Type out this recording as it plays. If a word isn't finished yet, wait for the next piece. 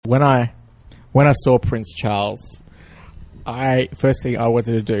when I saw Prince Charles, first thing I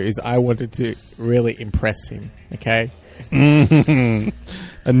wanted to do is I wanted to really impress him. Okay. Mm-hmm.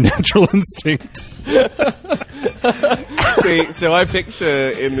 A natural instinct. See, so I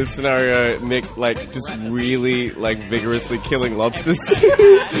picture in this scenario Nick like just really like vigorously killing lobsters.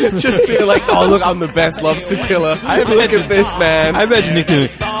 Just being like, oh look, I'm the best lobster killer. Look at this, man. I imagine Nick doing,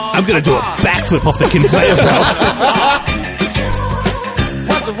 I'm going to do a backflip off the conveyor belt.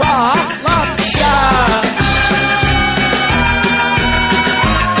 What's the rock lobster?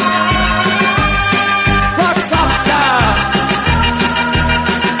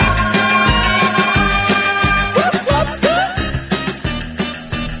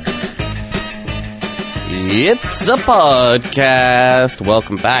 It's a podcast.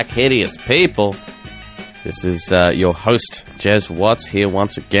 Welcome back, hideous people. This is your host, Jez Watts, here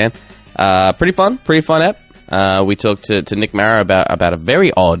once again. Pretty fun ep. We talked to Nick Mara about a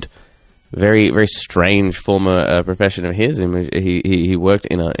very odd, very strange former profession of his. He worked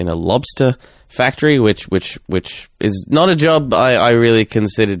in a lobster factory, which is not a job I really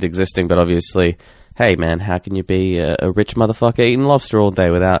considered existing, but obviously. Hey man, how can you be a rich motherfucker eating lobster all day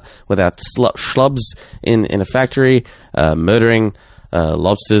without schlubs in a factory murdering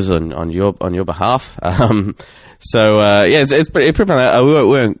lobsters on your behalf? It's pretty fun. We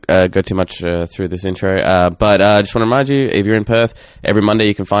won't go too much through this intro, but I just want to remind you, if you're in Perth, every Monday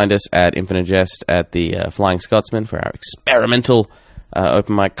you can find us at Infinite Jest at the Flying Scotsman for our experimental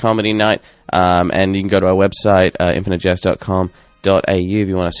open mic comedy night, and you can go to our website, infinitejest.com. .au if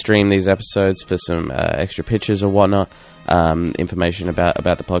you want to stream these episodes for some extra pictures or whatnot, information about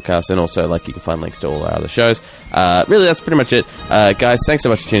the podcast, and also like you can find links to all our other shows. Really, that's pretty much it, guys. Thanks so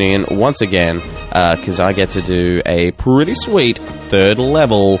much for tuning in once again, because I get to do a pretty sweet third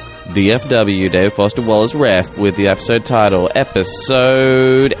level DFW, Dave Foster Wallace Ref, with the episode title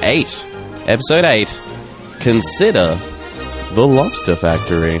Episode 8. Episode 8. Consider the Lobster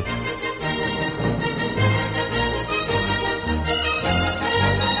Factory.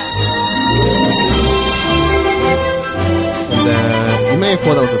 You may have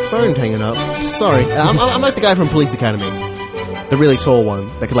thought that was a phone hanging up. Sorry. I'm like the guy from Police Academy. The really tall one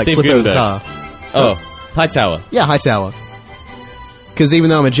that could like Steve flip over the Gutenberg. car. Oh, Hightower. Yeah, Hightower. Because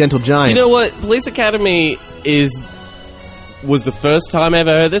even though I'm a gentle giant... You know what? Police Academy was the first time I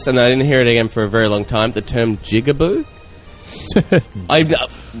ever heard this, and I didn't hear it again for a very long time, the term jigaboo. I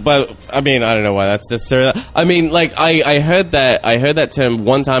don't know why that's necessary. I mean, like, I heard that term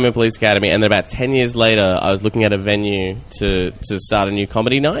one time in Police Academy, and then about 10 years later, I was looking at a venue to start a new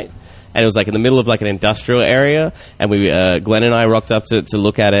comedy night, and it was like in the middle of like an industrial area, and we Glenn and I rocked up to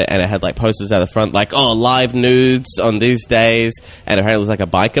look at it, and it had like posters out the front like, oh, live nudes on these days, and apparently it was like a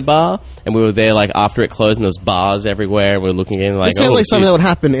biker bar, and we were there like after it closed, and there was bars everywhere, and we were looking in like, It sounds like something that would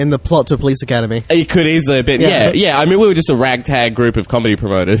happen in the plot to Police Academy. It could easily have been, yeah. I mean, we were just a ragtag group of comedy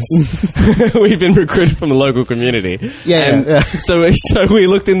promoters. We've been recruited from the local community. Yeah. So we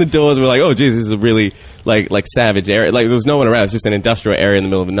looked in the doors, and we're like, oh, geez, this is a really like savage area. Like there was no one around. It's just an industrial area in the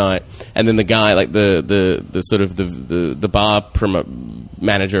middle of the night. And then the guy, like the sort of the bar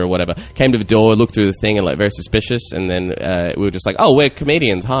manager or whatever, came to the door, looked through the thing, and like very suspicious. And then we were just like, oh, we're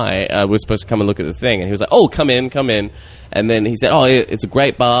comedians. Hi, we're supposed to come and look at the thing. And he was like, oh, come in. And then he said, oh, it's a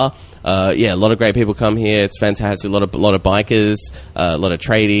great bar. A lot of great people come here. It's fantastic. A lot of bikers, a lot of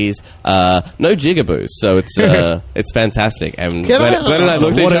tradies. No jigaboos, so it's fantastic. And Glenn and I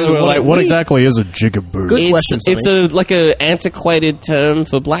looked at each other and we were like, what exactly is a jigaboo? Good question, it's a antiquated term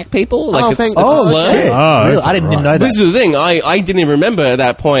for black people. Like it's a oh, slur. okay. Really? I didn't know that. This is the thing. I didn't even remember at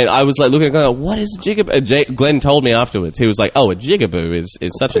that point. I was like looking at Glenn, what is a jigaboo? Glenn told me afterwards. He was like, oh, a jigaboo is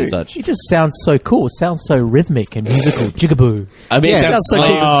such and such. It just sounds so cool. It sounds so rhythmic and musical. Jigaboo. I mean, it sounds so like...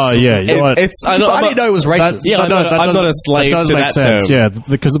 cool. Oh, yeah. You know what? I didn't know it was racist. I'm not a slave that does to make that sense, term. yeah.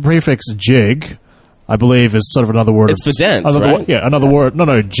 Because the prefix jig, I believe, is sort of another word. It's for dance, right? Another word.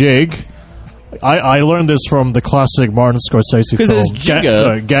 No, jig. I learned this from the classic Martin Scorsese film, there's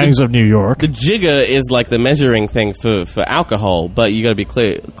jigger. Gangs of New York. The jigger is like the measuring thing for alcohol, but you got to be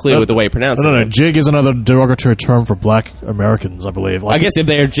clear with the way you pronounce it. No. Jig is another derogatory term for black Americans, I believe. I guess if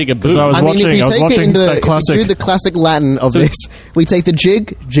they are jigaboo. So I was watching that if classic. you do the classic Latin of this, we take the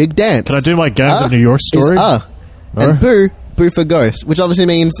jig dance. Can I do my Gangs of New York story? And boo for ghost, which obviously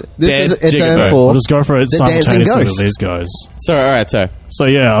means this is a term for I'll just go for it the dancing simultaneously ghost. to these guys. Sorry, all right, sorry. So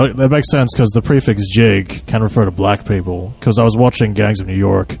yeah, that makes sense because the prefix jig can refer to black people. Because I was watching Gangs of New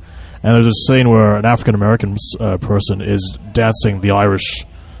York, and there's a scene where an African American person is dancing the Irish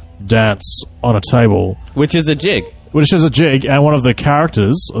dance on a table, Which is a jig. and one of the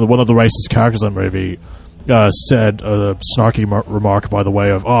characters, one of the racist characters in the movie, said a snarky remark by the way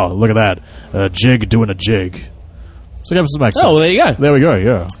of, "Oh, look at that, jig doing a jig." So that makes sense. Oh, well, there you go. There we go.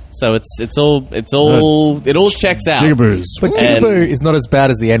 Yeah, So it all checks out. jigaboos. But And- jigaboo is not as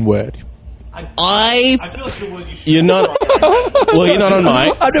bad as the N-word. I feel like the word you should you're not. Well, you're not on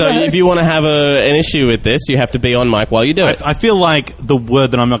mic. So if you want to have an issue with this, you have to be on mic while you do it. I feel like the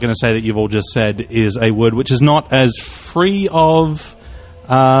word that I'm not going to say that you've all just said is a word which is not as free of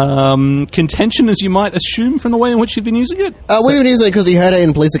contention as you might assume from the way in which you've been using it. We've been using it because he heard it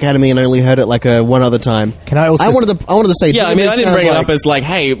in Police Academy and only heard it like one other time. Can I also? I wanted to say. Yeah, I mean, I didn't bring it sounds up as like,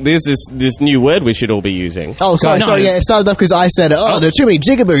 hey, there's this new word we should all be using. Oh, sorry, No. sorry. Yeah, it started off because I said, "Oh, there are too many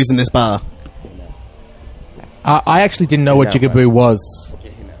jigaboos in this bar." I actually didn't know what jigaboo was.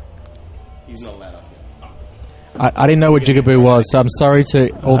 He's not allowed up here. I didn't know what jigaboo was, so I'm sorry to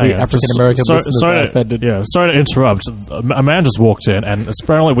all the Hang on, African American so- listeners sorry that I to- offended. Yeah, sorry to interrupt. A man just walked in, and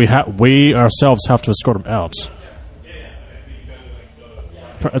apparently we ourselves have to escort him out.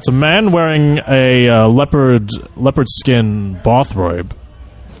 It's a man wearing a leopard skin bathrobe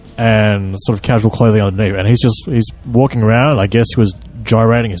and sort of casual clothing underneath, and he's walking around. I guess he was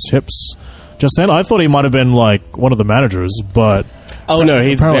gyrating his hips just then. I thought he might have been like one of the managers, but Oh no,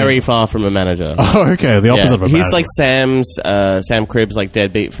 he's Apparently. very far from a manager. oh, okay, the opposite of a He's manager. like Sam Cribb's like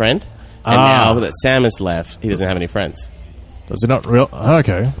deadbeat friend, and now that Sam has left, he doesn't have any friends. Does he not real?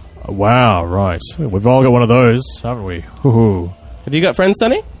 Okay, wow, right. We've all got one of those, haven't we? Hoo-hoo. Have you got friends,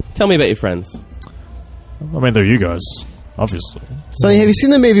 Sonny? Tell me about your friends. I mean, they're you guys, obviously. So, have you seen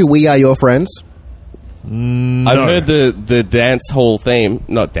the movie We Are Your Friends? I've heard the dance hall theme,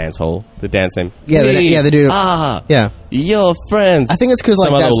 not dance hall, the dance theme. Yeah, they do. Ah, Yeah. your friends. I think it's because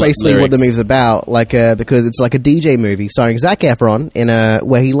Some like that's other basically what the lyrics. movie's about. Like because it's like a DJ movie starring Zac Efron in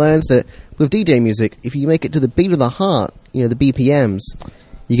where he learns that with DJ music, if you make it to the beat of the heart, you know the BPMs,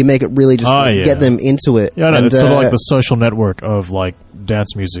 you can make it really just yeah. get them into it. Yeah, no, And, it's sort of like the social network of like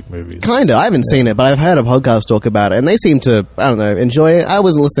dance music movies. Kinda. I haven't seen it, but I've heard a podcast talk about it, and they seem to, I don't know, enjoy it. I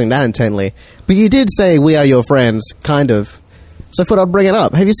wasn't listening that intently, but you did say "We Are Your Friends," kind of. So I thought I'd bring it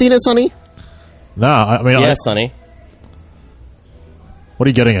up. Have you seen it, Sonny? No, I mean, Yes, Sonny. what are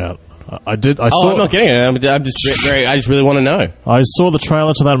you getting at? I Oh, saw. I'm not getting it. I'm just I just really want to know. I saw the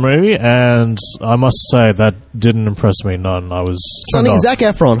trailer to that movie, and I must say that didn't impress me none. I was Sonny, turned off. Zac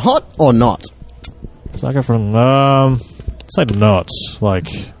Efron, hot or not? Zac Efron, say not. Like,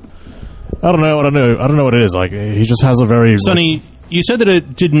 I don't know what it is. Like, he just has a very Sonny, you said that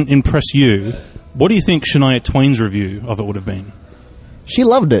it didn't impress you. What do you think Shania Twain's review of it would have been? She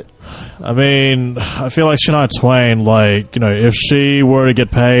loved it. I mean, I feel like Shania Twain, like, you know, if she were to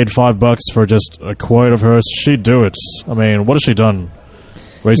get paid $5 for just a quote of hers, she'd do it. I mean, what has she done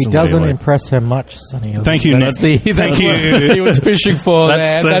He recently? doesn't Like, impress her much, Sonny. Thank you, That's Nick. the- Thank that's you. what he was fishing for.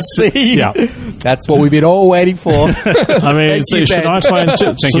 That's yeah. That's what we've been all waiting for. I mean, Thank see, you, Ben. Shania Twain's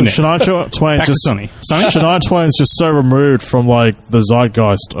just, Thank you, Nick. Shania Twain's Back to just Sonny. Sonny? Shania Twain's just so removed from like the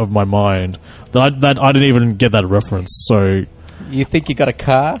zeitgeist of my mind that I didn't even get that reference. So You think you got a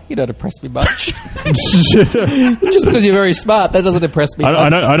car? You don't impress me much. Just because you're very smart, that doesn't impress me much.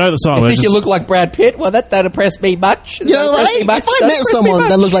 I know the song. You but think it's you just- look like Brad Pitt? Well, that don't impress me much. You know, if I met someone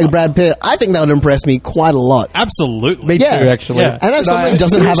that looked like Brad Pitt, I think that would impress me quite a lot. Absolutely. Me Yeah. too, actually. Yeah. And if someone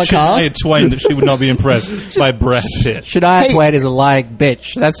doesn't have a car, Shania Twain that she would not be impressed by Brad Pitt. Shania Hey. Twain is a lying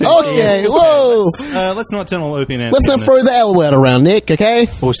bitch. That's who she okay, is. whoa. Let's not turn all Opie and Let's not Anthony throw on the L word around, Nick, okay?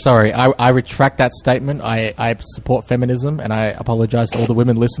 Oh, sorry. I retract that statement. I support feminism, and I apologize to all the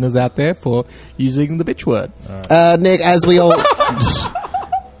women listeners out there for using the bitch word. Nick, as we all...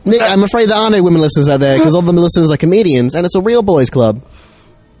 Nick, I'm afraid there are no women listeners out there because all the listeners are comedians, and it's a real boys club.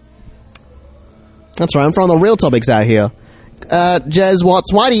 That's right, I'm throwing the real topics out here. Jez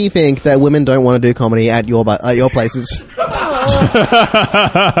Watts, why do you think that women don't want to do comedy at your places?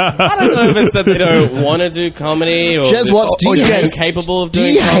 I don't know if it's that they don't want to do comedy or Jez Watts, do or you they're hate- incapable of do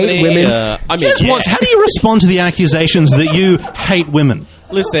doing you hate comedy. women? I mean, Jez Watts, yeah. how do you respond to the accusations that you hate women?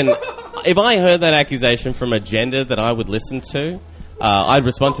 Listen, if I heard that accusation from a gender that I would listen to, I'd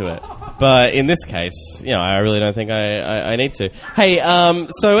respond to it. But in this case, you know, I really don't think I need to. Hey,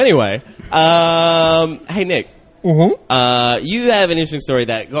 so anyway, hey Nick. Mm-hmm. You have an interesting story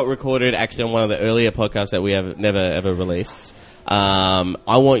that got recorded actually on one of the earlier podcasts that we have never ever released. I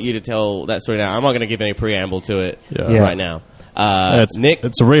want you to tell that story now. I'm not going to give any preamble to it right now. Nick,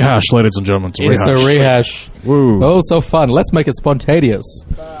 it's a rehash, ladies and gentlemen. It's a It's rehash. a rehash. Woo. Oh, so fun. Let's make it spontaneous.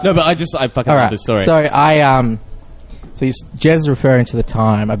 no, but I fucking All love right. this story. So Jez is referring to the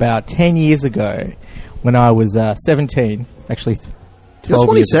time about 10 years ago when I was 17, actually 12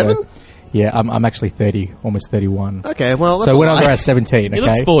 You're years 27? ago. Yeah, I'm actually 30, almost 31. Okay, well, that's So a when I was lot. around 17, He okay?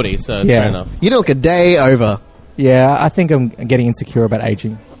 looks 40, so it's Yeah. fair enough. You look a day over. Yeah, I think I'm getting insecure about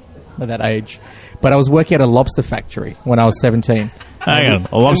aging at that age. But I was working at a lobster factory when I was 17. Hang on,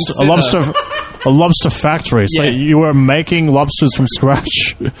 a lobster factory. So Yeah. you were making lobsters from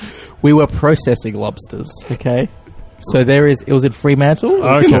scratch. We were processing lobsters, okay? So it was in Fremantle.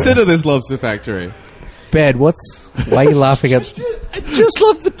 Okay. Consider this lobster factory. Bed, why are you laughing at... I just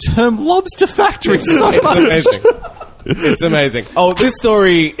love the term lobster factory so It's much. amazing. It's amazing. Oh, this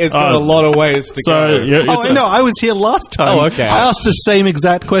story has got a lot of ways to So go. yeah, Oh, I know. I was here last time. Oh, okay. I asked the same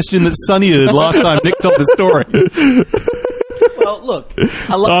exact question that Sonny did last time Nick told the story. Well, look,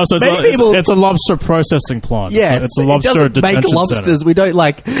 Oh, so it's a lobster processing plant. Yes, it's a lobster it doesn't detention make lobsters. center. We don't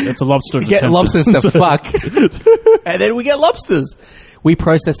It's a lobster we get detention lobsters to fuck, and then we get lobsters. We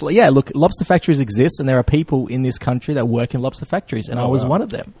process. Yeah, look, lobster factories exist, and there are people in this country that work in lobster factories, and I was one of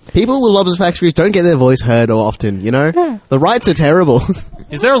them. People with lobster factories don't get their voice heard often, you know? The rights are terrible.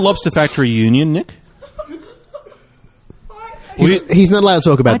 Is there a lobster factory union, Nick? He's not allowed to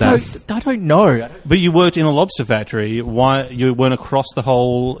talk about that. I don't know. But you worked in a lobster factory. Why you weren't across the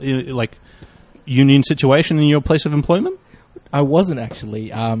whole union situation in your place of employment? I wasn't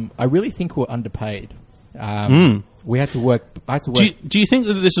actually. I really think we're underpaid. We had to work. I had to work. Do you think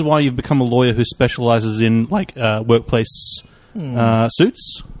that this is why you've become a lawyer who specializes in workplace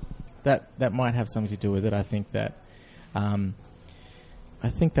suits? That might have something to do with it. I think that. I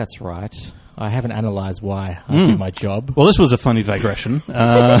think that's right. I haven't analysed why I do my job. Well, this was a funny digression. You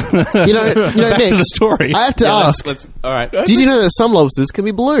know, Back Nick, to the story. I have to ask, All right. did you know that some lobsters can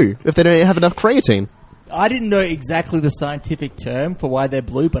be blue if they don't have enough creatine? I didn't know exactly the scientific term for why they're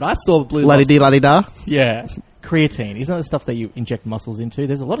blue, but I saw blue La-di-dee, lobsters. la-di-da. Yeah. Creatine. Isn't that the stuff that you inject muscles into?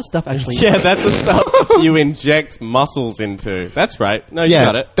 There's a lot of stuff actually. Yeah, that's the stuff you inject muscles into. That's right. No, you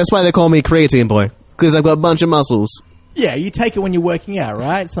got Yeah, it. that's why they call me creatine boy, because I've got a bunch of muscles. Yeah, you take it when you're working out,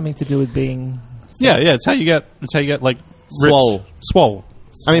 right? Something to do with being... Yeah, it's how you get like ripped. Swole.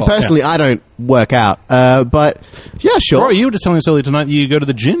 I mean, personally, I don't work out, but yeah, sure. Bro, you were just telling us earlier tonight you go to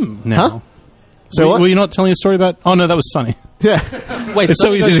the gym now. Huh? So were, what? were you not telling a story about? Oh no, that was Sonny. Yeah. Wait, It's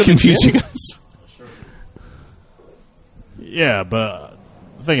so easy to confuse you guys. Yeah, but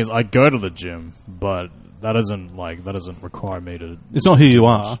the thing is, I go to the gym, but that doesn't require me to. It's not who you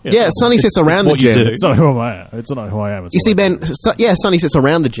are. Yeah, Sonny sits around the what you gym. do. It's not who I am. It's not who I am. It's You what see, I do. Ben, Sonny sits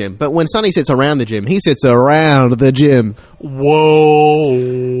around the gym, but when Sonny sits around the gym, he sits around the gym.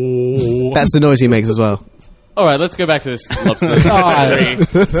 Whoa! That's the noise he makes as well. All right, let's go back to this lobster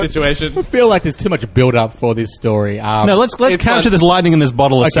factory situation. I feel like there's too much build-up for this story. No, let's It's capture fun. this lightning in this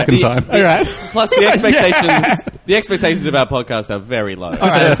bottle a second time. All right. Plus, the expectations of our podcast are very low. All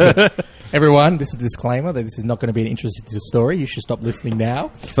right, that's good. Everyone, this is a disclaimer that this is not going to be an interesting story. You should stop listening now.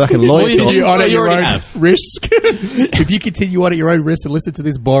 Fucking lawyer you talk. do? Continue on Well, at you your already own have. risk. If you continue on at your own risk and listen to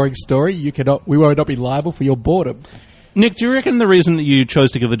this boring story, we will not be liable for your boredom. Nick, do you reckon the reason that you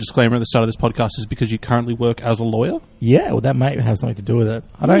chose to give a disclaimer at the start of this podcast is because you currently work as a lawyer? Yeah, well, that might have something to do with it.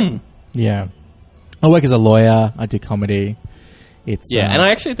 I don't. Yeah, I work as a lawyer. I do comedy. It's Yeah, and I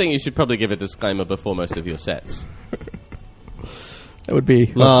actually think you should probably give a disclaimer before most of your sets. that would be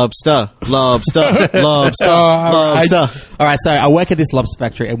Lobster, lobster, lobster, All lobster. right, so I work at this lobster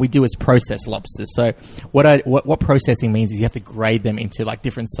factory, and we do is process lobsters. So what processing means is you have to grade them into like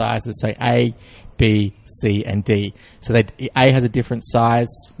different sizes. So A, B, C, and D. So that A has a different size,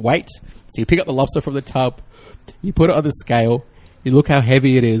 weight. So you pick up the lobster from the tub, you put it on the scale, you look how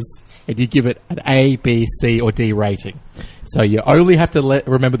heavy it is, and you give it an A, B, C, or D rating. So you only have to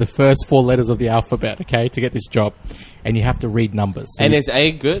remember the first 4 letters of the alphabet, okay, to get this job, and you have to read numbers. So And is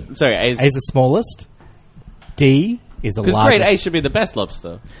A good? Sorry, A A is the smallest. D is the because largest. grade A should be the best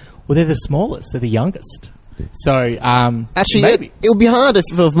lobster. Well, they're the smallest. They're the youngest. So, Actually, maybe. it would be hard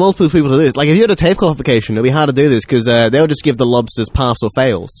for multiple people to do this. Like, if you had a TAFE qualification, it would be hard to do this because they'll just give the lobsters pass or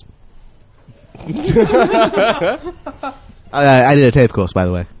fails. I did a TAFE course, by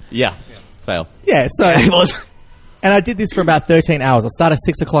the way. Yeah, fail. Yeah, so... And I did this for about 13 hours. I start at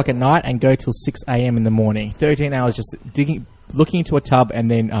 6 o'clock at night and go till 6 a.m. in the morning. 13 hours just looking into a tub and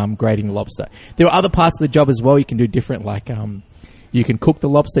then grading the lobster. There are other parts of the job as well you can do different, like you can cook the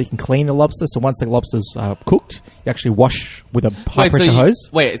lobster, you can clean the lobster. So once the lobster's cooked, you actually wash with a high-pressure hose.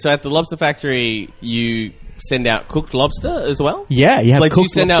 Wait, so at the lobster factory, you send out cooked lobster as well? Yeah, you have Like, do you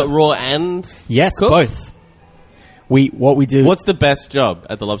cooked send lobster. out raw and Yes, cooked? both. What we do... What's the best job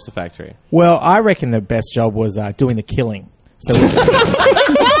at the lobster factory? Well, I reckon the best job was doing the killing. So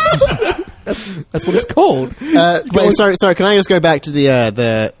that's what it's called. Wait, sorry. Can I just go back to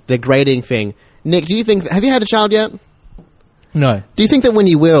the grading thing? Nick, do you think? Have you had a child yet? No. Do you think that when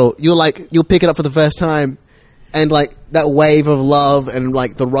you will, you'll pick it up for the first time, and like that wave of love and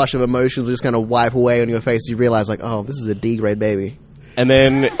like the rush of emotions will just kind of wipe away on your face? You realize like, oh, this is a D grade baby. And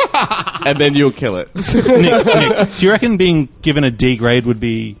then you'll kill it. Nick, do you reckon being given a D grade would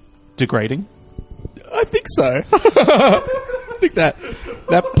be degrading? I think so. I think that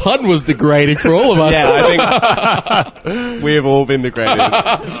pun was degrading for all of us. Yeah, I think we have all been degraded.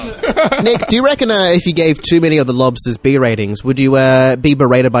 Nick, do you reckon if you gave too many of the lobsters B ratings, would you be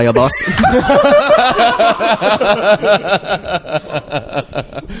berated by your boss?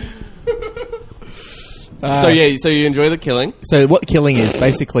 So you enjoy the killing. So what killing is,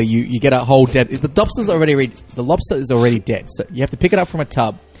 basically you get a whole dead... The lobster is already dead. So you have to pick it up from a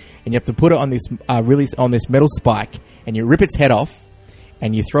tub, and you have to put it on this on this metal spike, and you rip its head off,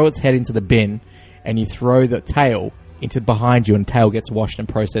 and you throw its head into the bin, and you throw the tail into behind you, and the tail gets washed and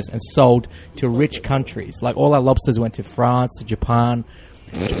processed and sold to rich countries. Like all our lobsters went to France, to Japan.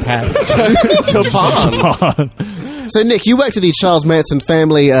 So, Nick, you worked at the Charles Manson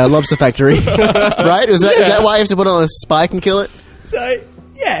family lobster factory, right? Is that why you have to put it on a spike and kill it? So,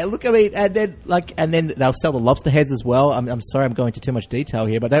 yeah, look, I mean, and then they'll sell the lobster heads as well. I'm sorry I'm going into too much detail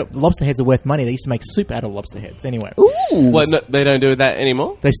here, but the lobster heads are worth money. They used to make soup out of lobster heads anyway. Ooh. What, no, they don't do that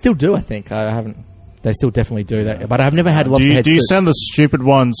anymore? They still do, I think. I haven't... They still definitely do that. But I've never had lobster head Do you soup. send the stupid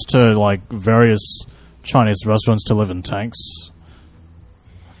ones to, like, various Chinese restaurants to live in tanks?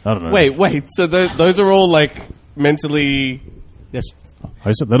 I don't know. Wait. So those are all like mentally Yes.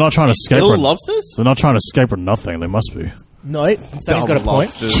 I said they're not trying to escape. ill Or, lobsters? they're not trying to escape or nothing. They must be. No, Sonny's got a point.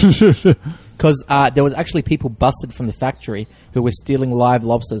 Because there was actually people busted from the factory who were stealing live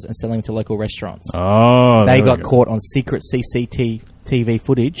lobsters and selling to local restaurants. Oh, They there we got go. caught on secret CCTV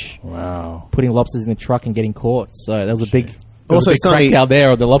footage, Wow. putting lobsters in the truck and getting caught. So there was a big... Also, Sonny- crackdown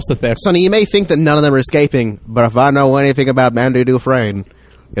there on the lobster theft. Sonny, you may think that none of them are escaping, but if I know anything about Mandy Dufresne,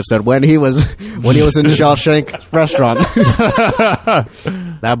 it's that when he was in Shawshank restaurant,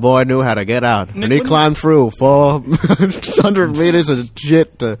 that boy knew how to get out, and he climbed through 400 meters of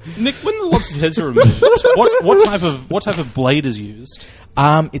shit. Nick, when the lobster's heads are removed, what type of blade is used?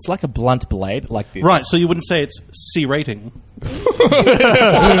 It's like a blunt blade, like this. Right, so you wouldn't say it's C rating.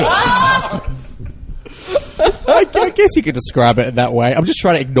 I guess you could describe it in that way. I'm just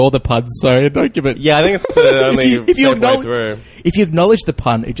trying to ignore the pun, so don't give it... Yeah, I think it's the only if you safe way acknowledge, through. if you acknowledge the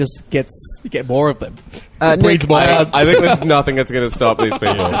pun, it just you get more of them. It breeds Nick, more I puns. think there's nothing that's going to stop these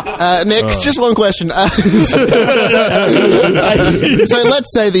people. Nick, just one question. So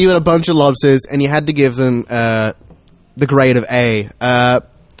let's say that you had a bunch of lobsters and you had to give them the grade of A.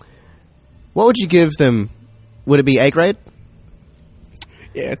 What would you give them? Would it be A grade?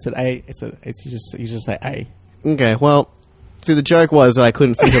 Yeah, it's an A. You just say A. Okay, well, see, the joke was that I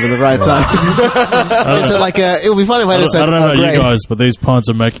couldn't think of it at the right time. It's like it would be funny if I just I said, don't know about grade. you guys, but these puns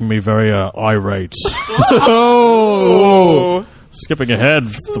are making me very irate. Oh, skipping ahead.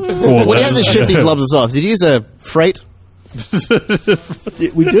 When you had to ship these lobsters off, did you use a freight?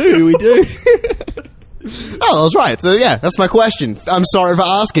 We do. Oh, I was right. So yeah, that's my question. I'm sorry for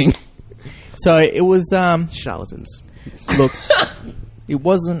asking. So it was. Charlatans. Look, it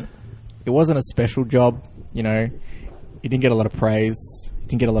wasn't a special job. You know, you didn't get a lot of praise. You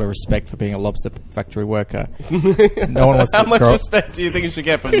didn't get a lot of respect for being a lobster factory worker. No one wants How to much grow- respect do you think you should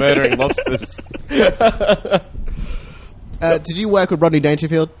get for murdering lobsters? Did you work with Rodney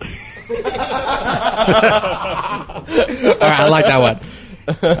Dangerfield? All right, I like that one.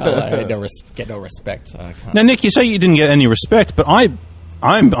 I get no respect. I can't. Now, Nick, you say you didn't get any respect, but I'm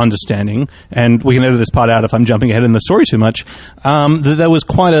understanding, and we can edit this part out if I'm jumping ahead in the story too much, that there was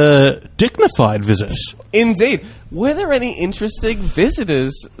quite a dignified visit. Indeed. Were there any interesting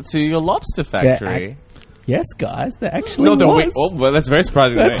visitors to your lobster factory? Yes, guys, there actually No, was. well, that's very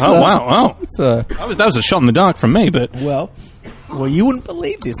surprising to me. That's- Oh, wow. It's a That was a shot in the dark from me, but well, you wouldn't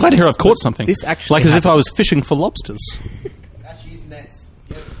believe this. glad to hear I've caught something. This actually like as if I happened. was fishing for lobsters. Actually, use nets.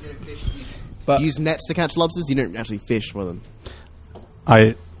 But- Use nets to catch lobsters. You don't actually fish for them.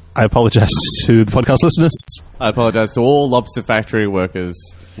 I apologize to the podcast listeners. I apologize to all lobster factory workers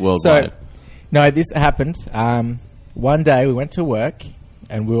So, worldwide. no, this happened. One day we went to work,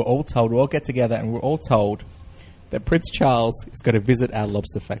 and we all get together, and we were all told that Prince Charles is going to visit our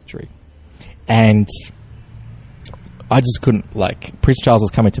lobster factory. And I just couldn't, Prince Charles was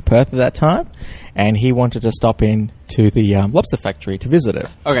coming to Perth at that time, and he wanted to stop in to the lobster factory to visit it.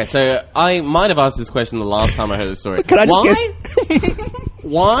 Okay, so I might have asked this question the last time I heard the story. Can I just Why? guess?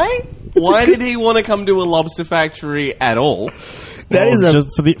 Why? Why did he want to come to a lobster factory at all? That is a... just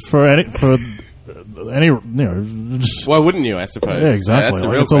for any, you know, just, Why wouldn't you? I suppose. yeah, exactly. That's the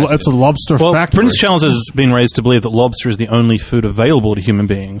Like, real it's question. a lobster Well, factory. Prince Charles has been raised to believe that lobster is the only food available to human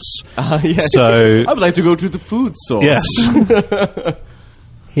beings. Yeah. So, I would like to go to the food source. yes.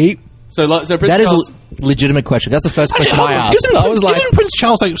 So Prince That is Charles. a legitimate question. That's the first question I asked. I was like, isn't Prince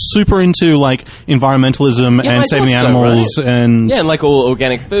Charles like super into like environmentalism Yeah, I and saving the thought so, animals and Yeah, and like all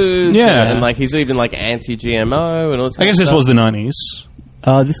organic foods. Yeah. and like he's even like anti-GMO and all this. I kind guess of this stuff. was the 90s.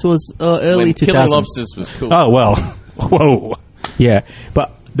 this was early when 2000s. killing lobsters was cool. Oh well. Whoa. Yeah,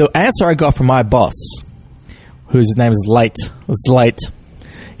 but the answer I got from my boss, whose name is Late,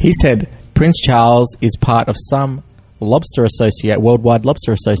 he said Prince Charles is part of some worldwide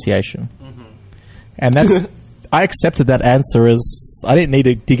lobster association, and that's I accepted that answer as I didn't need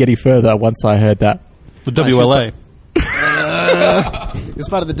to dig any further once I heard that. The WLA. It's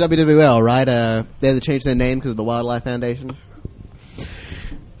part of the WWL, right? They had to change their name because of the Wildlife Foundation.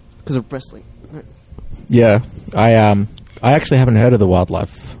 Because of wrestling. Yeah, I actually haven't heard of the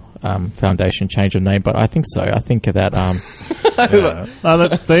Wildlife Foundation change of name, but I think so. I think that Yeah. No,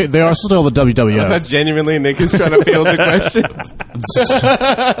 they are still the WWF. Genuinely, Nick is trying to field the questions.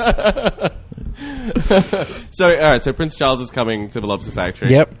 So, all right. So Prince Charles is coming to the lobster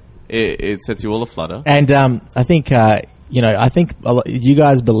factory. Yep. It sets you all aflutter. And I think I think you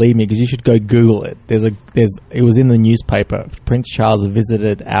guys believe me because you should go Google it. It was in the newspaper. Prince Charles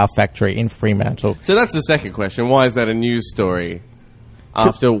visited our factory in Fremantle. So that's the second question. Why is that a news story?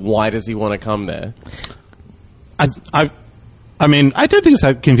 After, why does he want to come there? I mean, I don't think it's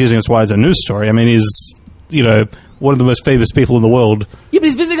that confusing as to why it's a news story. I mean, he's, you know, one of the most famous people in the world. Yeah, but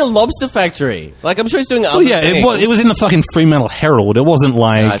he's visiting a lobster factory. Like, I'm sure he's doing other Well, yeah, things. it was in the fucking Fremantle Herald. It wasn't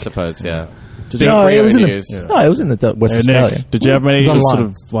like... I suppose, yeah. No, it was in news. it was in the West Hey, Australia. Nick, did you have any It was online. sort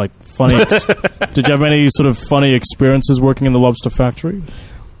of like funny? Did you have any sort of funny experiences working in the lobster factory,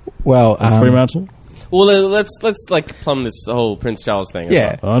 Well, Fremantle? Well, let's like plumb this whole Prince Charles thing. as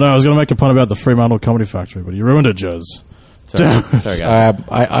yeah. Oh no, I was going to make a pun about the Fremantle Comedy Factory, but you ruined it, Jez. well. Sorry, guys.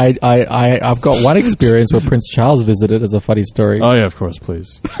 I've got one experience where Prince Charles visited as a funny story. Oh yeah, of course,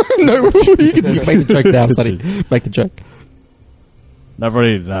 please. No, you can make the joke now, Sonny. Make the joke. I've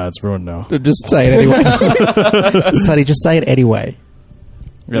already. Nah, it's ruined now. Just say it anyway. Sonny, just say it anyway.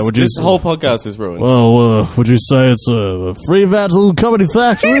 Yeah, would you? This whole podcast is ruined. Well, would you say it's the Fremantle Comedy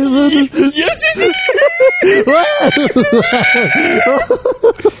Factory?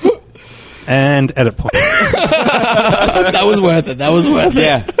 And edit point. That was worth it.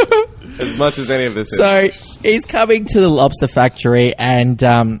 Yeah. As much as any of this is. So he's coming to the lobster factory, and so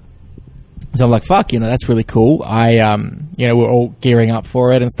I'm like, "Fuck, that's really cool." We're all gearing up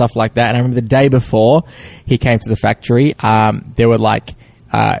for it and stuff like that. And I remember the day before he came to the factory, there were like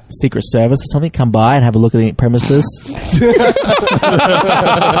Secret Service or something come by and have a look at the premises. Were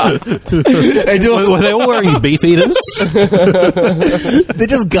they all wearing beef eaters? They're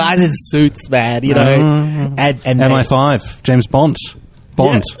just guys in suits, man. And MI5, James Bond.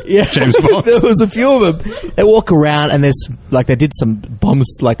 Yeah. James Bond. There was a few of them. They walk around and there's like they did some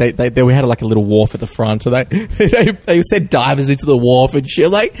bombs. Like they had like a little wharf at the front, so they sent divers into the wharf and shit.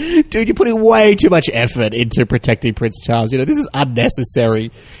 Like, dude, you're putting way too much effort into protecting Prince Charles. This is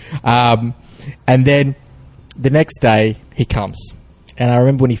unnecessary. And then the next day he comes, and I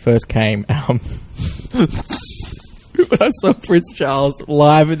remember when he first came. When I saw Prince Charles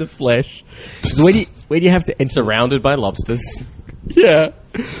live in the flesh, so when you have to enter. Surrounded by lobsters. Yeah.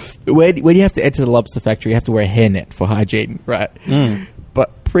 When you have to enter the lobster factory, you have to wear a hairnet for hygiene, right?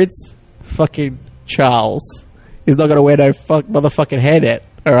 But Prince fucking Charles is not going to wear no motherfucking hairnet,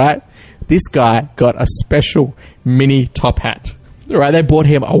 all right? This guy got a special mini top hat, all right? They bought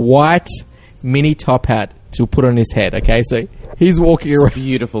him a white mini top hat to put on his head, okay? So he's walking around.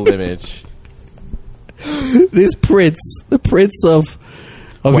 Beautiful image. This prince, the prince of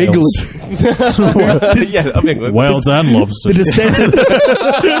England. Yeah, of England. Whales and lobster. The descendant.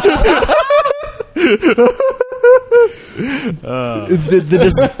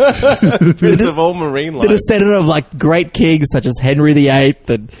 Prince of all marine The life. descendant of like great kings such as Henry VIII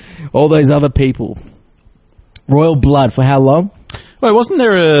and all those other people. Royal blood for how long? Wait, wasn't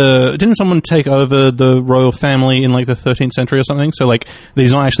there didn't someone take over the royal family in like the 13th century or something? So like,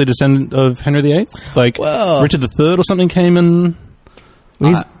 he's not actually a descendant of Henry VIII? Like, Well- Richard III or something came in?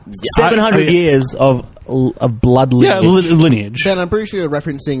 He's 700 years of blood Yeah, lineage. lineage. Ben, I'm pretty sure you're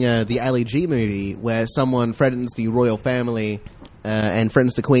referencing the Ali G movie where someone threatens the royal family and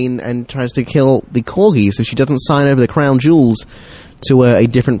threatens the queen and tries to kill the corgi so she doesn't sign over the crown jewels to a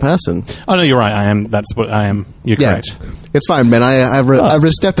different person. Oh, no, you're right. I am. That's what I am. You're correct. It's fine, Ben. I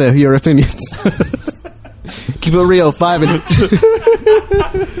respect your opinions. Keep it real. 5 and...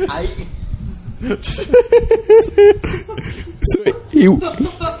 So he.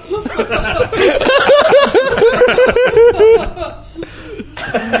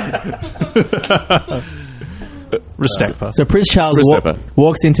 Restepa. So Prince Charles Restepa.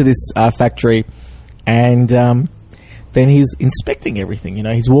 walks into this factory, and then he's inspecting everything. You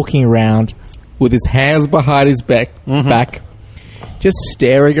know, he's walking around with his hands behind his back, just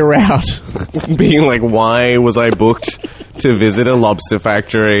staring around. Being like, why was I booked to visit a lobster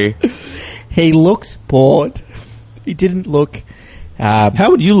factory? He looked bored. He didn't look.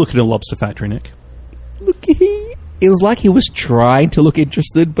 How would you look at a lobster factory, Nick? It was like he was trying to look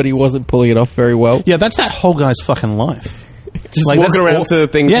interested, but he wasn't pulling it off very well. Yeah, that's that whole guy's fucking life. Just Like, walking that's around all- to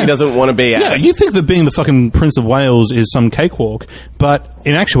things Yeah. he doesn't want to be at. Yeah, you think that being the fucking Prince of Wales is some cakewalk, but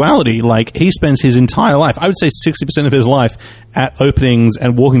in actuality, like, he spends his entire life, I would say 60% of his life, at openings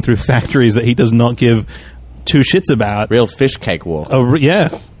and walking through factories that he does not give two shits about. Real fish cake walk. Yeah.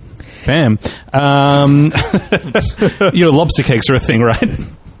 Bam. Lobster cakes are a thing, right?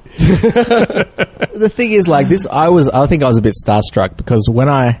 The thing is, like this, I think I was a bit starstruck because when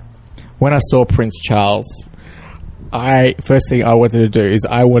I saw Prince Charles, first thing I wanted to do is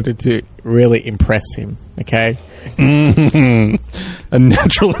I wanted to really impress him. Okay, A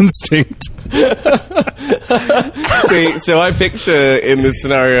natural instinct. See, so I picture in this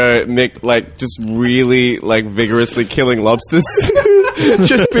scenario Nick like just really like vigorously killing lobsters.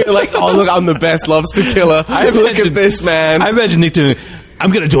 Just being like, oh look, I'm the best lobster killer. Look at this man. I imagine Nick doing, I'm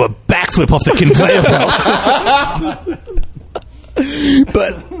going to do a backflip off the conveyor belt.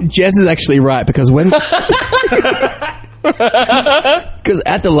 but Jez is actually right because when because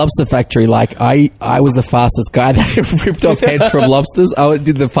at the lobster factory, like I was the fastest guy that ripped off heads from lobsters. I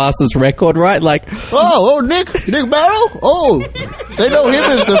did the fastest record, right? Like, Nick Barrow? Oh, they know him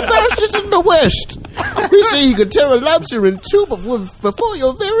as the fastest in the West. We say he could tear a lobster in two before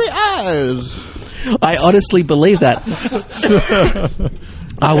your very eyes. I honestly believe that.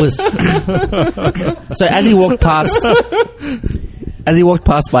 I was so as he walked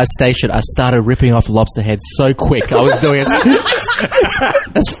past my station, I started ripping off lobster heads so quick. I was doing it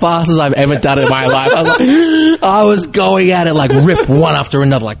as fast as I've ever done it in my life. I was going at it like rip one after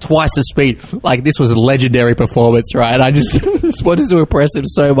another, like twice the speed. Like this was a legendary performance, right? And I just wanted to impress him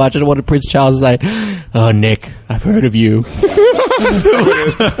so much. And I wanted Prince Charles to say, "Oh, Nick, I've heard of you."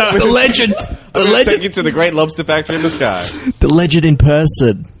 The legend. I'm gonna take you to the great lobster factory in the sky. The legend in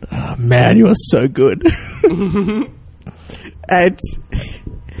person. Oh, man, you are so good. And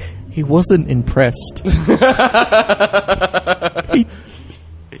he wasn't impressed. He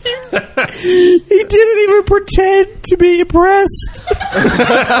didn't even pretend to be impressed.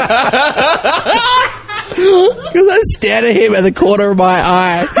 Because I stared at him at the corner of my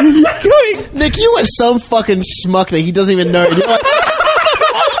eye, going, Nick, you are some fucking schmuck that he doesn't even know. And you're like,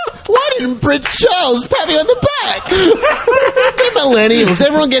 why didn't Prince Charles pat me on the back? The millennials,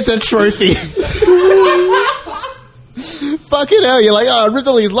 everyone gets a trophy. Fucking hell, you're like, oh, I ripped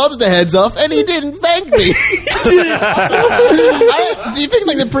all these lobster heads off, and he didn't thank me. Do you think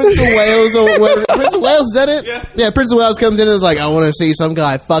like the Prince of Wales Prince of Wales, is that it? Yeah, Prince of Wales comes in and is like, I want to see some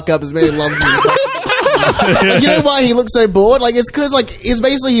guy fuck up as many lobsters as possible. You know why he looks so bored? Like, it's because, like, he's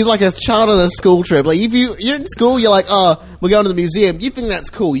like a child on a school trip. Like, if you're in school, you're like, oh, we're going to the museum. You think that's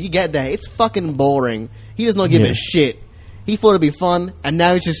cool. You get there. It's fucking boring. He does not give a shit. He thought it'd be fun, and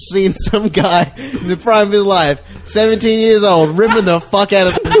now he's just seeing some guy in the prime of his life, 17 years old, ripping the fuck out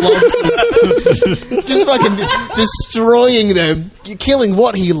of some lobsters. Just fucking destroying them, killing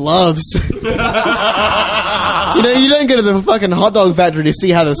what he loves. You know, you don't go to the fucking hot dog factory to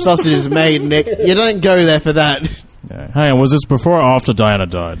see how the sausage is made, Nick. You don't go there for that. Hang on, was this before or after Diana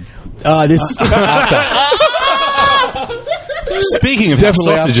died? this after. Speaking of how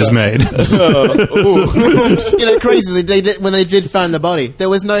sausage is made. You know, crazy, they did, when they did find the body, there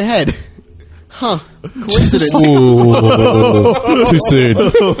was no head. Huh. Coincidence. Too soon.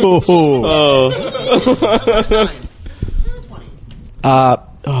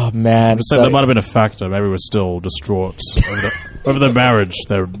 Oh, man. So that might have been a factor. Maybe we're still distraught over the marriage.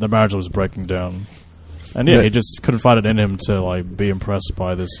 The marriage was breaking down. And yeah, he just couldn't find it in him to like be impressed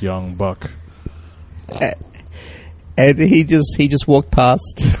by this young buck. And he just walked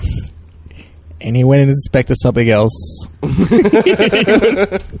past, and he went and inspected something else. He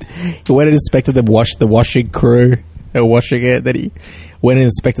went and inspected the washing crew. They were washing it. Then he went and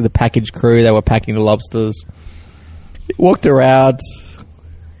inspected the package crew. They were packing the lobsters. He walked around,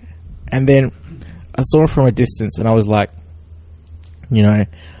 and then I saw him from a distance, and I was like, you know,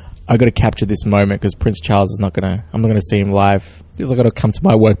 I got to capture this moment because Prince Charles is I'm not gonna see him live. He's not gonna come to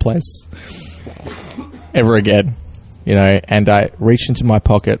my workplace ever again. You know, and I reached into my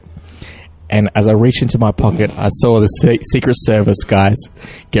pocket And as I reached into my pocket, I saw the Secret Service guys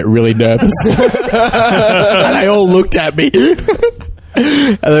get really nervous. And they all looked at me.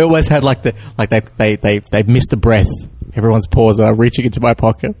 And they always had they missed a breath. Everyone's paused, and I'm reaching into my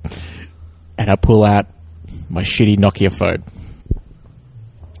pocket. And I pull out my shitty Nokia phone.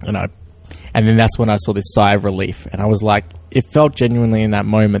 And then that's when I saw this sigh of relief. And I was like, it felt genuinely in that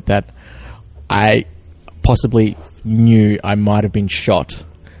moment that I possibly knew I might have been shot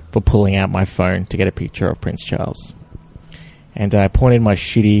for pulling out my phone to get a picture of Prince Charles. And I pointed my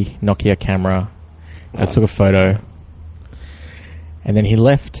shitty Nokia camera. I took a photo. And then he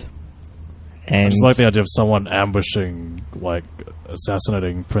left. I And just like the idea of someone ambushing, like,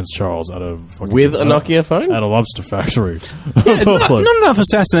 assassinating Prince Charles at a fucking, With a Nokia phone? at a lobster factory. Not enough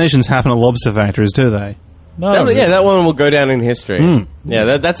assassinations happen at lobster factories, do they? No, That one will go down in history.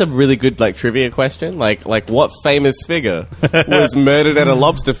 Yeah, that's a really good trivia question. Like what famous figure was murdered at a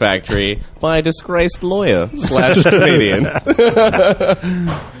lobster factory by a disgraced lawyer / comedian?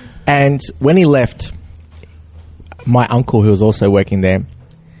 And when he left, my uncle, who was also working there,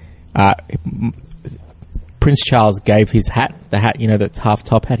 Prince Charles gave his hat, the hat, that half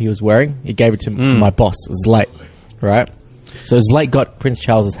top hat he was wearing, he gave it to my boss, Zlate, right? So Zlate got Prince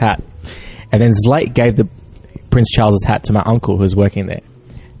Charles's hat, and then Zlate gave the Prince Charles's hat to my uncle who was working there,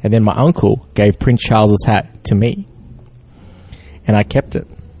 and then my uncle gave Prince Charles's hat to me, and I kept it.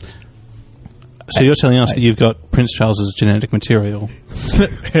 So you're telling us that you've got Prince Charles's genetic material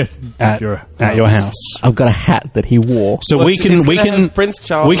at your house. I've got a hat that he wore. So Well, we it's gonna can have Prince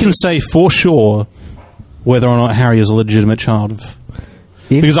Charles. we can say for sure whether or not Harry is a legitimate child of.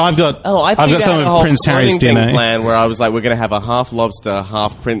 Because I've got I I've think got I some had a of whole Prince Harry's cloning thing DNA. plan where I was like, we're going to have a half lobster,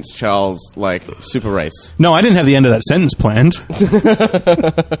 half Prince Charles super race. No, I didn't have the end of that sentence planned.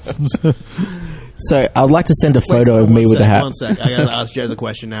 So I'd like to send a photo of me with the hat. One sec. I gotta ask Jez a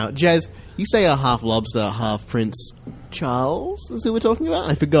question now. Jez, you say a half lobster, half Prince Charles is who we're talking about?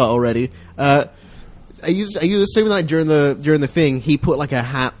 I forgot already. Are you assuming that during the thing he put like a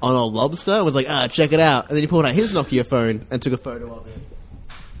hat on a lobster and was like, check it out, and then he pulled out his Nokia phone and took a photo of it?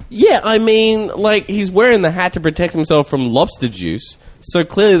 Yeah, I mean, he's wearing the hat to protect himself from lobster juice. So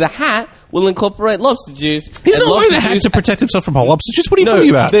clearly the hat will incorporate lobster juice. He's and not wearing lobster the hat juice- to protect himself from lobster juice. What are you No, talking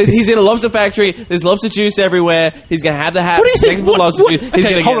about? he's in a lobster factory. There's lobster juice everywhere. He's going to have the hat. What do you think- protected from what- lobster what- juice. He's okay,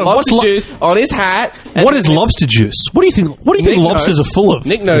 going to hold get on, what's lobster juice on his hat. and What is it's- lobster juice? What do you think? What do you think Nick lobsters knows. are full of?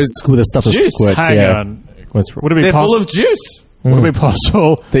 Nick knows. With the stuff that Juice. squirts, Hang yeah. on. What's- Would it be They're full possible? of juice. Would it be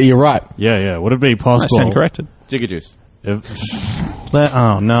possible? That you're right. Yeah. Would it be I possible? stand corrected. Jigga juice.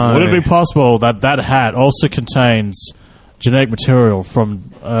 Oh no! Would it be possible that hat also contains genetic material from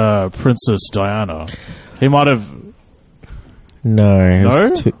Princess Diana? He might have. No.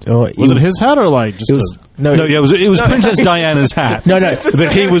 It No? Was it his hat or just? It was, No, yeah, it was Princess Diana's hat. No.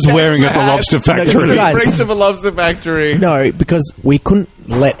 that he was wearing at the lobster factory. guys. Brings to a lobster factory. No, because we couldn't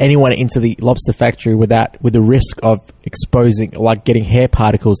let anyone into the lobster factory with the risk of exposing, getting hair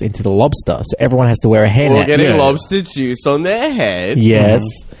particles into the lobster. So everyone has to wear a Or hairnet. getting Yeah. lobster juice on their head. Yes.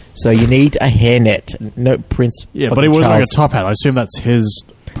 So you need a hairnet. No, Prince. Yeah, but he was Charles. wearing a top hat. I assume that's his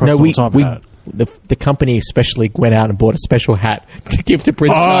personal top hat. The company especially went out and bought a special hat to give to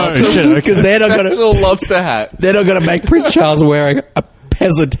Prince Oh, Charles shit, okay. because they're not going to Actual lobster hat. make Prince Charles wearing a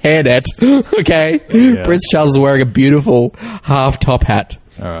peasant hairnet. Okay, Yeah. Prince Charles is wearing a beautiful half top hat.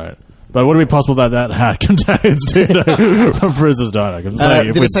 All right. But would it be possible that hat contains DNA from Princess Diana?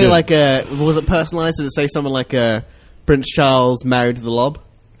 Did it say was it personalized? Did it say someone like Prince Charles married to the lob?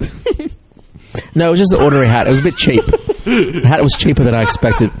 No, it was just an ordinary hat. It was a bit cheap. The hat was cheaper than I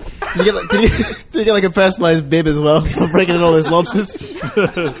expected. Did you get a personalized bib as well for breaking in all those lobsters?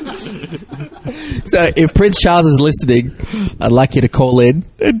 So if Prince Charles is listening, I'd like you to call in.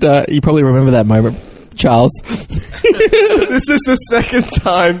 And you probably remember that moment, Charles. This is the second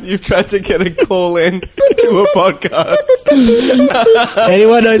time you've tried to get a call in to a podcast.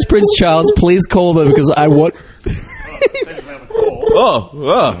 Anyone knows Prince Charles, please call them because I want...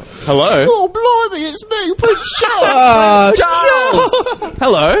 Hello. Oh, blimey, it's me, Prince Charles. Charles.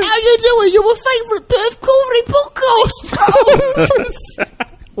 Hello. How you doing? You're my favourite Perth Comedy podcast.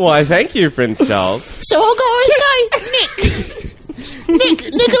 Why, thank you, Prince Charles. So I gotta say,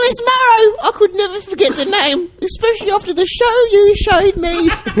 Nicholas Marrow, I could never forget the name, especially after the show you showed me.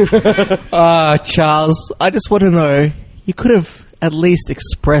 Charles, I just want to know, you could have at least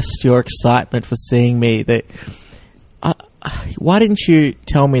expressed your excitement for seeing me. Why didn't you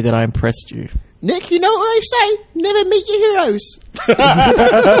tell me that I impressed you? Nick, you know what I say? Never meet your heroes.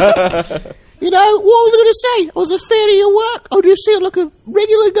 You know, what was I going to say? I was a fan of your work. I just seem like a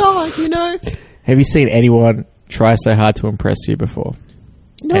regular guy, you know? Have you seen anyone try so hard to impress you before?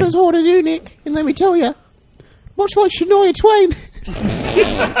 No, Not And- as hard as you, Nick. And let me tell you, much like Shania Twain.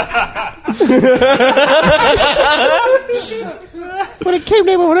 When it came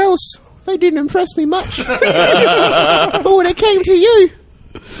to everyone else, they didn't impress me much. But when it came to you,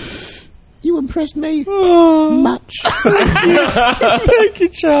 you impressed me much. Thank you,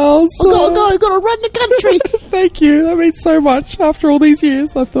 Charles. I gotta run the country. Thank you. That means so much. After all these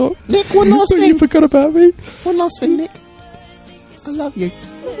years, I thought. Nick, one last You thing. forgot about me. One last thing, Nick. I love you.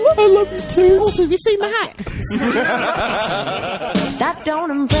 I love you too. Also, have you seen my hat? That don't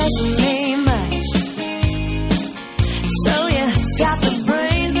impress me much. So you got the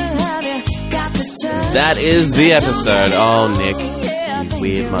brains, but have you got the touch? That is the episode. Oh, Nick, you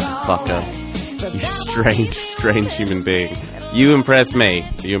weird motherfucker. You strange human being. You impress me.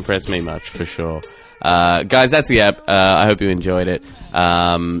 You impress me much, for sure. Guys, that's the app. I hope you enjoyed it.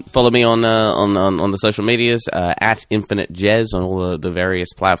 Follow me on the social medias, at Infinite Jez on all the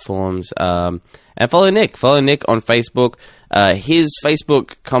various platforms. And follow Nick. Follow Nick on Facebook. His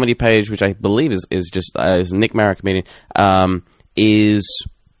Facebook comedy page, which I believe is just is Nick Mara Comedian, is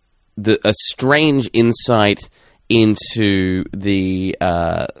a strange insight into the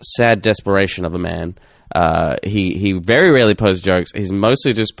sad desperation of a man. He very rarely posts jokes. He's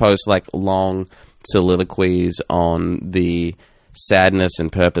mostly just posts like long soliloquies on the sadness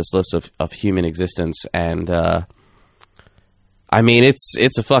and purposeless of human existence, and I mean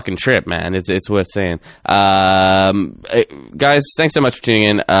it's a fucking trip, man. It's worth seeing. Guys, thanks so much for tuning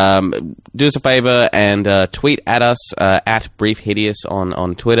in. Do us a favor and tweet at us at Brief Hideous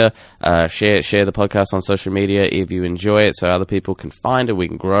on Twitter. Share the podcast on social media if you enjoy it, so other people can find it. We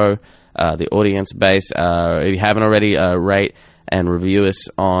can grow the audience base. If you haven't already, rate and review us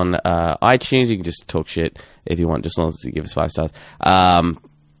on iTunes. You can just talk shit if you want, just as long as you give us 5 stars.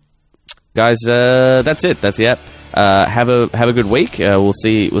 Guys, that's it. That's the app. Have a good week. We'll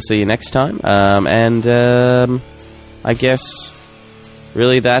see you next time. And I guess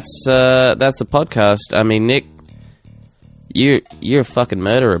really that's the podcast. I mean, Nick, you're a fucking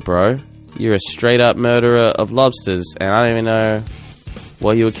murderer, bro. You're a straight up murderer of lobsters, and I don't even know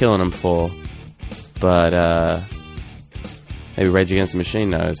what you were killing them for. But maybe Rage Against the Machine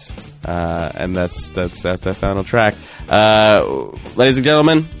knows. And that's our final track. Ladies and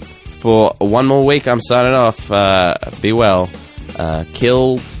gentlemen, for one more week, I'm signing off. Be well.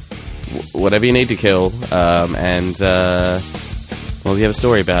 Kill whatever you need to kill. And as long as you have a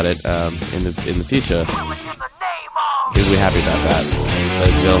story about it in the future, we'll be happy about that.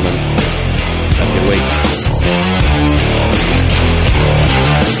 Ladies and gentlemen, have a good week.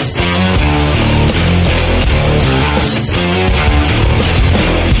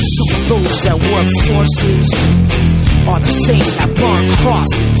 Some of those that work forces are the same that burn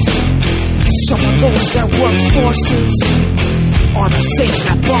crosses. Some of those that work forces are the same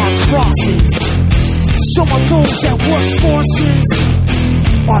that burn crosses. Some of those that work forces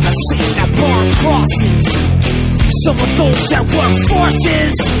are the same that burn crosses. Some of those that work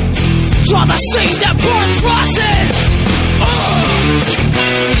forces are the same that burn crosses.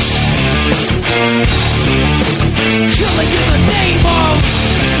 Killing in the name of.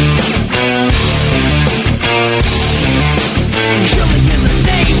 Killing in the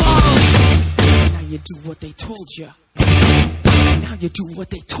name of. Now you do what they told you. Now you do what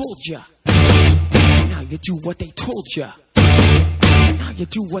they told you. Now you do what they told you. Now you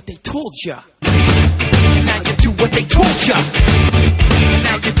do what they told you. Now you do what they told you.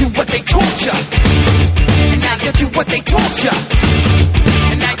 Now you do what they told you. And now you do what they told you.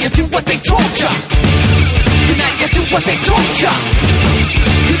 And now you do what they told you. And now you do what they told you.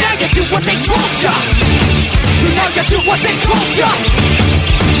 And now you do what they told you. And now you do what they told you.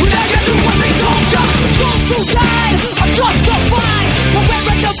 And now you do what they told you. Those who died are justified for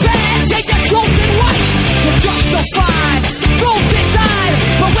wearing the badge and your chosen white. You're justified. Those that died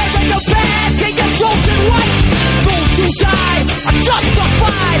for wearing the badge and your chosen white. Those who died are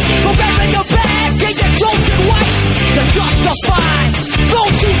justified for wearing the badge and your chosen white. You're justified.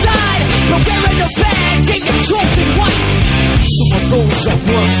 Those who died for wearing the badge and your chosen white. Some of those that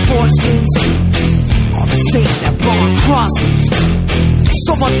work forces are the same that burn crosses.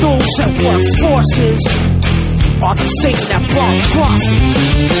 Some of those that work forces are the same that burn crosses.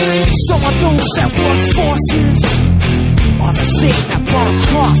 Some of those that work forces are the same that burn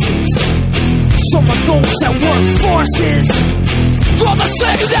crosses. Some of those that work forces are the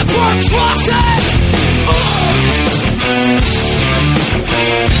same that burn crosses.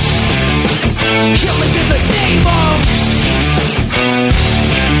 Killing in the name of.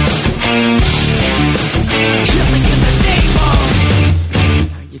 Killing in the name of.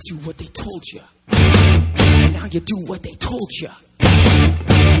 Now you do what they told you. Now you do what they told you.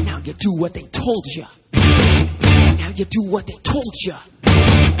 Now you do what they told you. Now you do what they told you.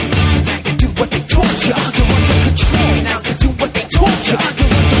 Now you do what they told you. You're under control. Now you do what they told you.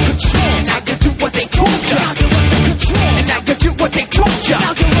 You're under control. Now you do what they told you. You're under control. And now you do what they told you.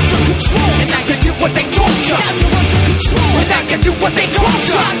 Now you're under control. And now you do what they told you. Now you're under control. And now you do what they told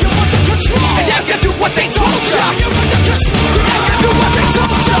you. You're under control. And now you do what they told you. You're under control. Now you do what they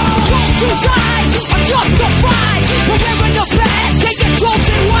told you. Don't you die or justify for wearing the badge, taking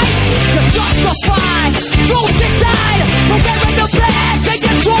Trojan white. You're justified. Trojan died for wearing the badge,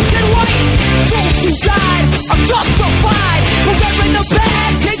 taking Trojan white. Don't you die or justified for wearing the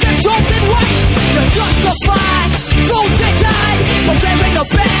badge, taking Trojan white. You're justified. Trojan died for wearing the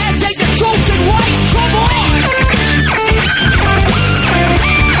badge, taking Trojan white. Come on.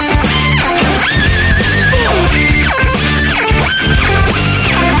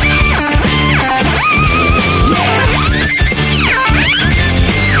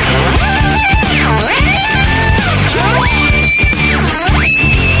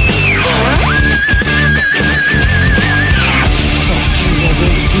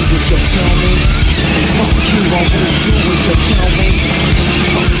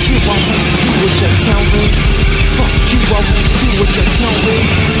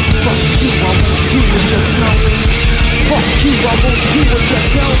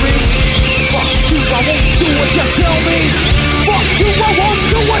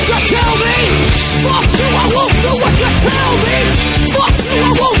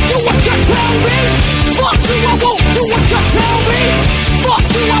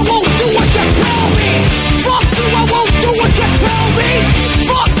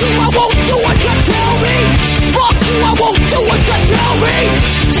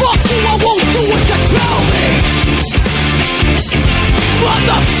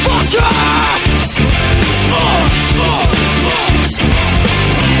 Motherfucker!